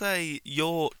 Let's say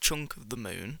your chunk of the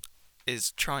moon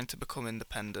is trying to become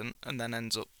independent and then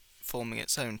ends up forming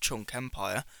its own chunk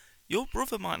empire. Your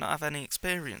brother might not have any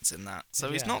experience in that,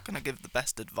 so he's not going to give the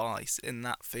best advice in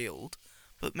that field,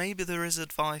 but maybe there is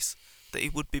advice that he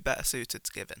would be better suited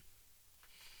to giving.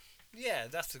 Yeah,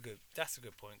 that's a good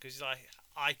point, because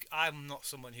I'm not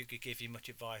someone who could give you much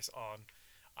advice on,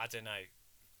 I don't know,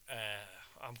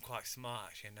 I'm quite smart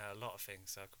actually, and know a lot of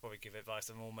things, so I could probably give advice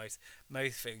on almost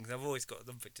most things. I've always got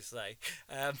something to say.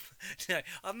 No,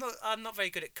 I'm not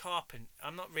very good at carpentry.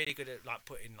 I'm not really good at like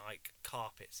putting like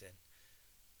carpets in.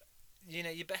 You know,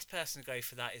 your best person to go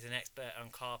for that is an expert on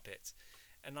carpets,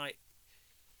 and like,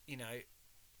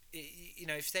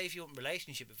 if you want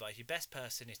relationship advice, your best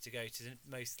person is to go to the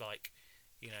most like,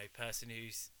 person who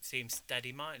seems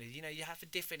steady-minded. You know, you have a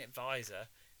different advisor.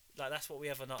 Like, that's what we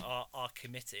have on our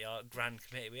committee, our grand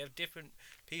committee. We have different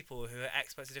people who are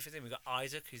experts in different things. We've got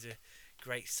Isaac, who's a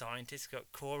great scientist. We've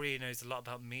got Corey, who knows a lot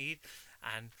about mead.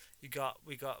 And we got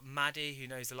Maddie, who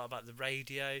knows a lot about the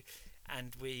radio.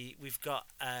 And we've got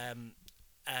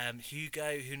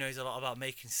Hugo, who knows a lot about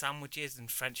making sandwiches and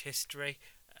French history.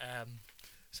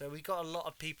 So we've got a lot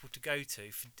of people to go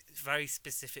to for very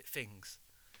specific things.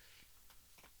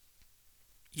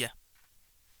 Yeah.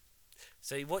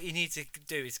 So what you need to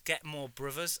do is get more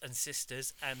brothers and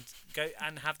sisters and go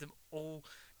and have them all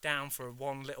down for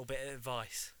one little bit of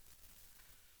advice.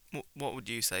 What would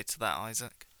you say to that,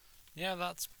 Isaac? Yeah,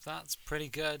 that's pretty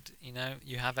good. You know,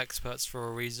 you have experts for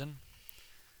a reason,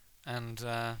 and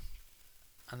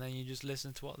then you just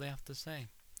listen to what they have to say.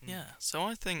 Yeah. So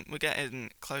I think we're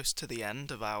getting close to the end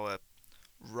of our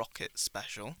rocket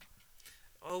special.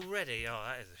 Already? Oh,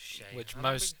 that is a shame. Which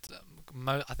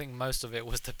I think most of it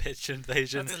was the pitch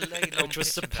invasion, which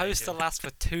was supposed to last for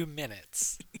 2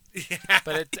 minutes. Yeah.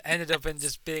 But it ended up in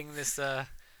just being this, I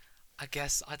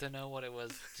guess, I don't know what it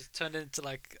was. Just turned into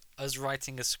like us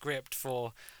writing a script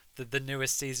for the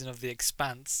newest season of The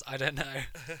Expanse. I don't know.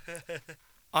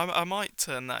 I might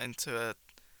turn that into a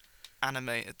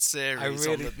animated series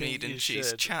on the Mead and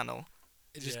Cheese channel.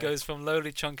 It just goes from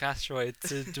lowly chunk asteroid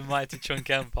to mighty chunk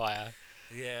empire.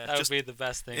 Yeah, that would be the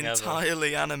best thing ever.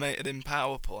 Entirely animated in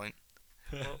PowerPoint.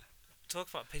 Well, talk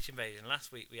about pitch invasion.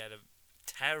 Last week we had a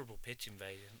terrible pitch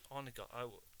invasion. Honestly,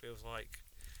 it was like...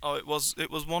 Oh, it was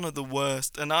one of the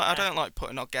worst. And I don't like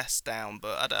putting our guests down,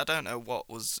 but I don't know what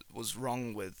was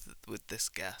wrong with this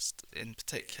guest in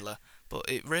particular. But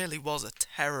it really was a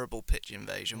terrible pitch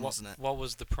invasion, wasn't it? What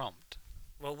was the prompt?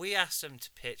 Well, we asked them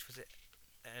to pitch. Was it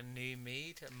a new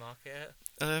mead and market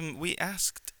it? We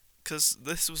asked... Because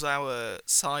this was our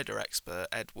cider expert,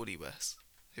 Ed Woodywess,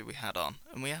 who we had on,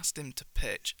 and we asked him to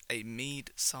pitch a mead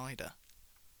cider.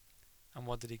 And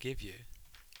what did he give you?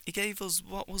 He gave us,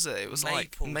 what was it? It was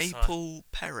Maple like Maple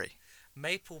Perry.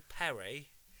 Maple Perry,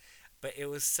 but it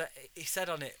was he said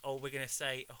on it, "Oh, we're going to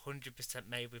say 100%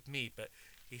 made with mead," but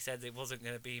he said it wasn't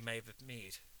going to be made with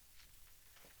mead.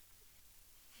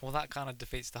 Well, that kind of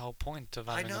defeats the whole point of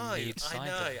having a mead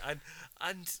cider. I know,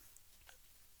 and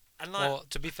like, well,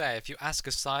 to be fair, if you ask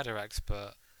a cider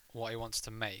expert what he wants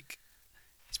to make,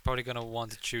 he's probably going to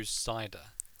want to choose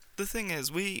cider. The thing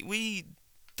is, we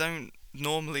don't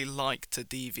normally like to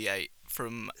deviate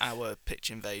from our pitch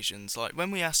invasions. Like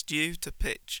when we asked you to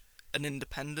pitch an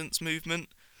independence movement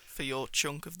for your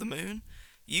chunk of the moon,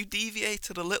 you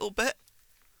deviated a little bit,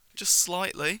 just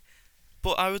slightly,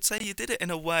 but I would say you did it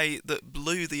in a way that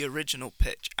blew the original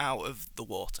pitch out of the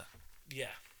water.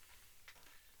 Yeah.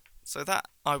 So that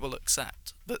I will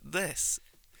accept. But this,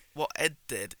 what Ed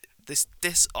did, this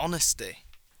dishonesty,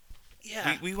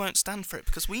 Yeah. we won't stand for it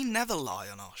because we never lie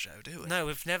on our show, do we? No,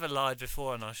 we've never lied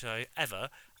before on our show, ever.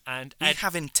 And we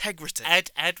have integrity.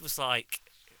 Ed was like,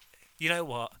 you know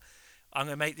what? I'm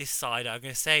going to make this cider. I'm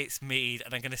going to say it's mead,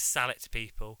 and I'm going to sell it to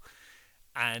people.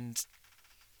 And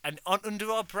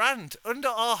under our brand, under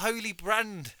our holy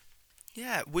brand.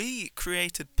 Yeah, we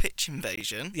created Pitch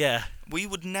Invasion. Yeah. We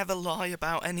would never lie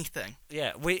about anything.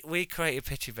 Yeah, we created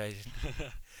Pitch Invasion.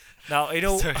 Now, in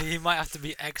all... So he might have to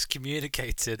be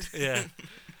excommunicated. Yeah.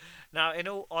 Now, in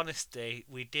all honesty,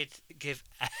 we did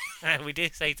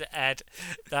say to Ed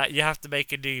that you have to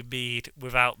make a new mead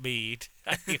without mead.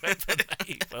 And he went for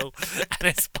maple.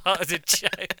 And as part of the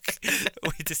joke,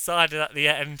 we decided at the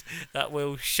end that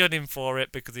we'll shun him for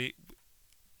it because he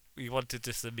wanted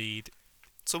just a mead.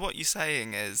 So what you're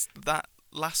saying is that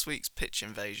last week's Pitch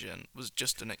Invasion was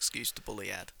just an excuse to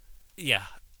bully Ed? Yeah.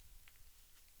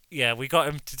 Yeah, we got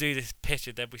him to do this pitch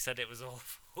and then we said it was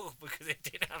awful because it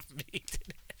didn't have mead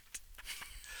in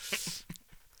it.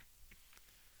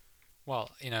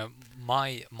 Well, you know,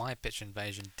 my pitch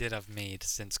invasion did have mead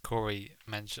since Corey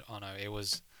mentioned. Oh no, it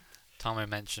was Tommy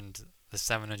mentioned the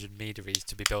 700 meaderies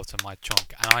to be built on my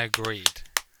chunk, and I agreed.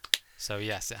 So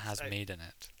yes, it has mead in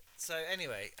it. So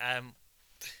anyway,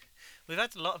 we've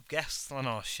had a lot of guests on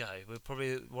our show. We're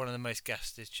probably one of the most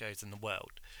guested shows in the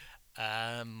world.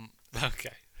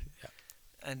 Okay. Yeah.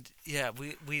 And yeah,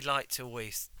 we like to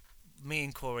always. Me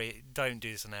and Corey don't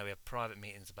do this on there. We have private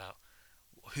meetings about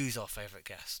who's our favourite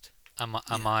guest. Am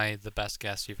I the best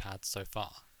guest you've had so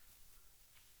far?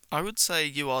 I would say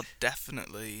you are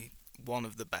definitely one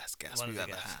of the best guests we've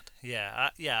ever had. Yeah,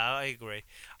 I agree.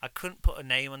 I couldn't put a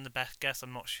name on the best guest.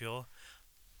 I'm not sure.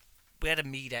 We had a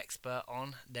mead expert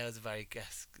on. There was a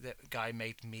the guy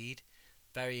made mead.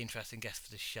 Very interesting guest for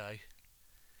the show.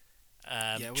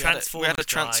 We had a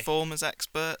Transformers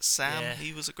expert, Sam. Yeah.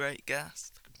 He was a great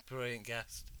guest. Brilliant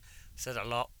guest. Said a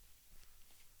lot.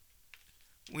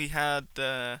 We had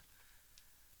the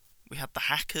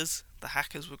hackers. The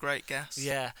hackers were great guests.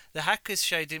 Yeah, the hackers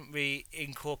show didn't really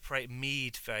incorporate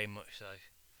mead very much though.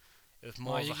 It was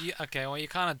more. Well, you're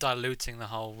kind of diluting the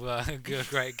whole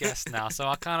great guest now, so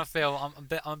I kind of feel I'm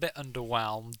a bit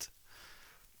underwhelmed.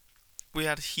 We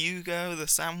had Hugo, the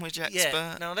sandwich expert.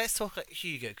 Yeah. Now let's talk about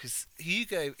Hugo because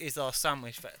Hugo is our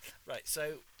sandwich vet. Right.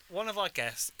 So one of our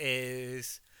guests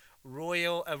is a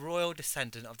royal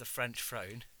descendant of the French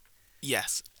throne.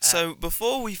 Yes. So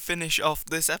before we finish off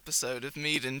this episode of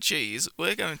Mead and Cheese,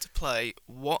 we're going to play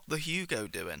What the Hugo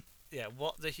Doing? Yeah,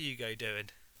 what the Hugo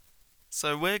doing?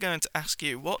 So we're going to ask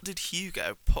you, what did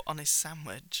Hugo put on his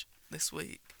sandwich this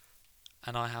week?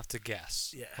 And I have to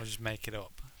guess. Yeah. Or just make it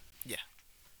up. Yeah.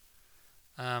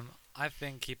 I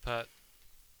think he put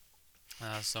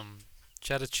some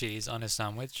cheddar cheese on his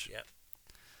sandwich.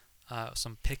 Yep.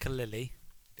 Some piccalilli.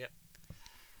 Yep.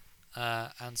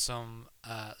 And some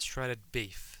shredded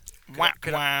beef.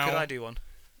 Could I do one?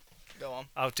 Go on.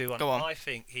 I'll do one. Go on. I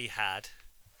think he had.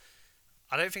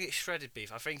 I don't think it's shredded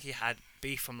beef. I think he had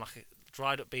beef from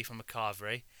dried up beef from a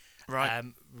carvery. Right.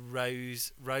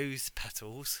 Rose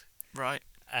petals. Right.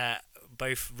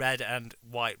 Both red and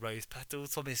white rose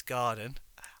petals from his garden.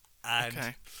 And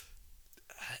okay.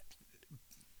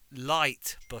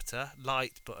 Light butter,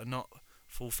 not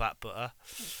full fat butter.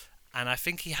 And I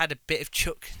think he had a bit of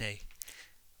chutney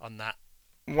on that.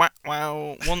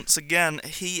 Wow. Once again,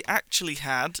 he actually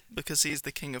had, because he's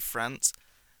the king of France,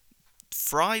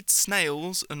 fried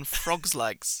snails and frog's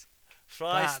legs.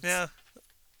 Fried snail.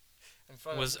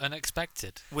 Was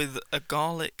unexpected. With a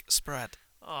garlic spread.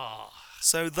 Oh.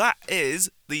 So that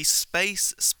is the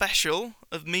space special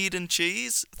of Mead and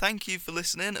Cheese. Thank you for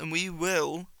listening, and we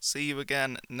will see you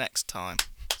again next time.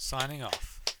 Signing off.